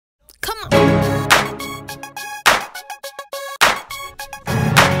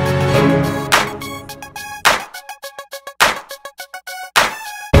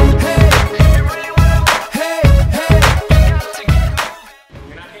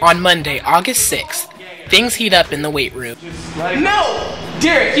On Monday, August 6th, things heat up in the weight room. No!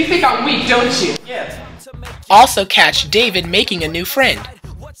 Derek, you think I'm weak, don't you? Yeah. Also catch David making a new friend.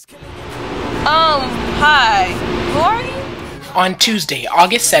 Hi. Who are you? On Tuesday,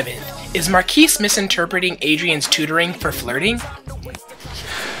 August 7th, is Marquise misinterpreting Adrian's tutoring for flirting?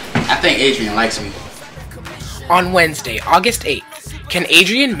 I think Adrian likes me. On Wednesday, August 8th, can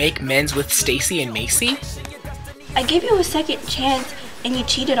Adrian make amends with Stacy and Macy? I gave you a second chance and you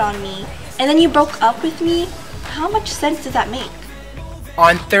cheated on me, and then you broke up with me? How much sense does that make?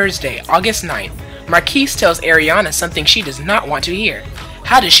 On Thursday, August 9th, Marquise tells Ariana something she does not want to hear.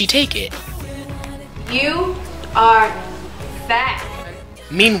 How does she take it? You are fat.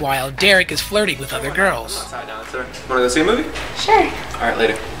 Meanwhile, Derek is flirting with other girls. Upside down, sir. Wanna go see a movie? Sure. Alright,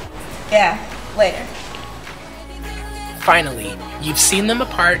 later. Yeah, later. Finally, you've seen them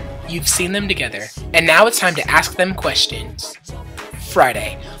apart, you've seen them together, and now it's time to ask them questions.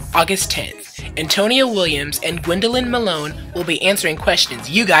 Friday, August 10th, Antonia Williams and Gwendolyn Malone will be answering questions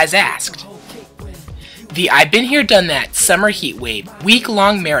you guys asked. The I've Been Here Done That Summer Heat Wave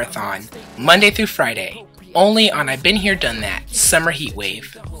week-long marathon, Monday through Friday, only on I've Been Here Done That Summer Heat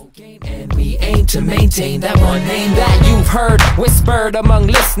Wave. And we aim to maintain that one name that you've heard whispered among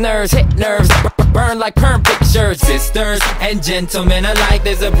listeners. Hit nerves, burn like perm pictures. Sisters and gentlemen alike,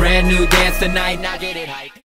 there's a brand new dance tonight. Now get it hype.